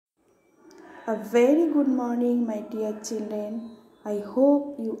A very good morning, my dear children. I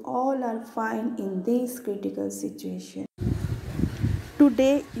hope you all are fine in this critical situation.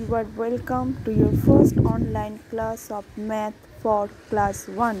 Today, you are welcome to your first online class of math for class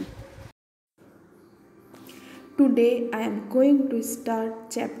 1. Today, I am going to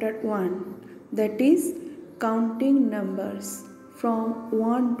start chapter 1, that is counting numbers from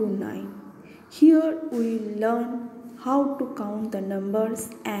 1 to 9. Here, we will learn how to count the numbers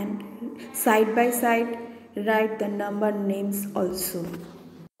and side by side write the number names also.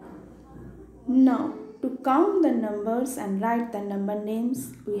 Now, to count the numbers and write the number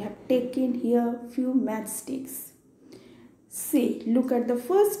names, we have taken here few matchsticks. See, look at the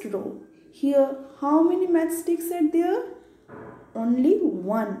first row. Here, how many matchsticks are there? Only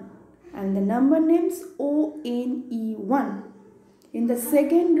one. And the number names ONE1. In the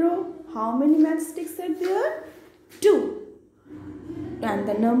second row, how many matchsticks are there? 2. And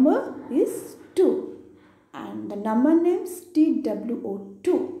the number is 2. And the number names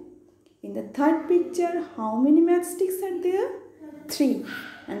TWO2. In the third picture, how many matchsticks are there? 3.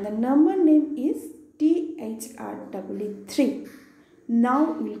 And the number name is THRW3.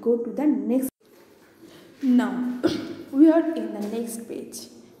 Now we will go to the next. Now we are in the next page.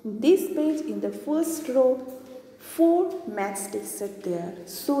 In this page, in the first row, 4 matchsticks are there.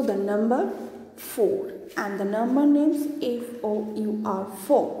 So the number 4 and the number names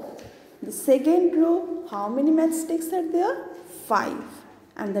FOUR4. The second row, how many matchsticks are there? 5.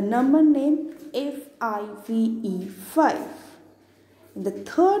 And the number name FIVE5. In the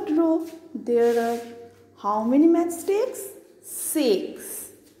third row, there are how many matchsticks?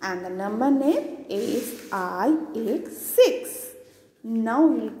 6. And the number name is IX6. Now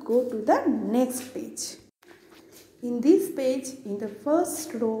we will go to the next page. In this page, in the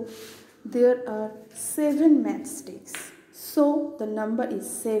first row, there are 7 matchsticks. So the number is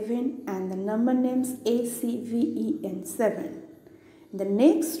 7 and the number names ACVEN7. In the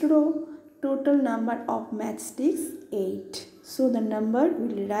next row, total number of matchsticks 8. So the number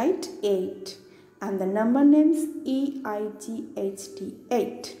will write 8 and the number names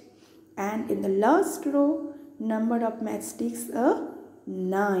EIGHT8. And in the last row, number of matchsticks are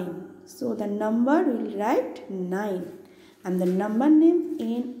 9. So the number will write 9 and the number name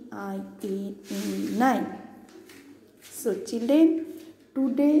NIN9. So children,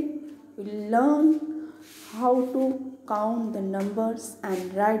 today we will learn how to count the numbers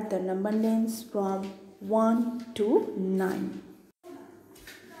and write the number names from 1 to 9.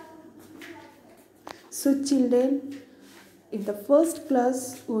 So children, in the first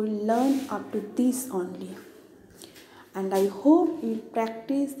class we will learn up to this only. And I hope you will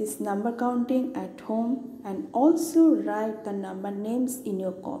practice this number counting at home and also write the number names in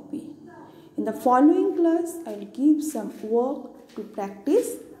your copy. In the following class, I will give some work to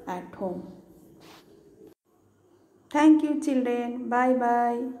practice at home. Thank you children. Bye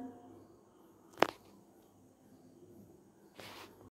bye.